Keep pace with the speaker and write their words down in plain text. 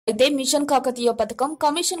అయితే మిషన్ కాకతీయ పథకం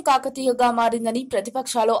కమిషన్ కాకతీయగా మారిందని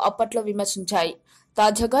ప్రతిపక్షాలు అప్పట్లో విమర్శించాయి.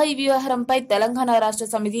 తాజాగా ఈ వ్యవహారంపై తెలంగాణ రాష్ట్ర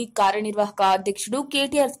సమితి కార్యనిర్వాహక అధ్యక్షుడు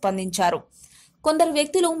కేటీఆర్ స్పందించారు. కొందరు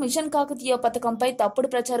వ్యక్తులు మిషన్ కాకతీయ పథకంపై తప్పుడు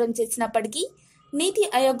ప్రచారం చేసినప్పటికీ నీతి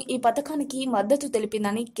ఆయోగ్ ఈ పథకానికి మద్దతు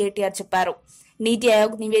తెలిపిందని కేటీఆర్ చెప్పారు. నీతి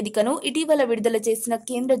ఆయోగ్ నివేదికను ఇటీవల విడుదల చేసిన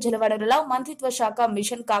కేంద్ర జలవనరుల మంత్రిత్వ శాఖ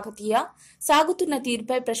మిషన్ కాకతీయ సాగుతున్న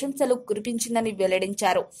తీరుపై ప్రశంసలు కురిపించిందని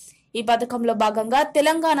వెల్లడించారు. ఈ పథకంలో భాగంగా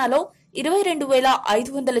తెలంగాణలో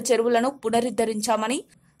 22,500 చెరువులను పునరుద్ధరించామని,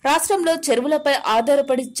 రాష్ట్రంలో చెరువులపై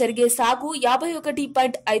ఆధారపడి జరిగే సాగు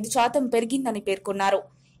 51.5% పెరిగిందని పేర్కొన్నారు.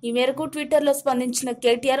 ఈ మేరకు ట్విట్టర్లో స్పందించిన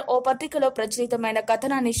కేటీఆర్ ఓ పత్రికలో ప్రచురితమైన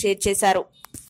కథనాన్ని షేర్ చేశారు.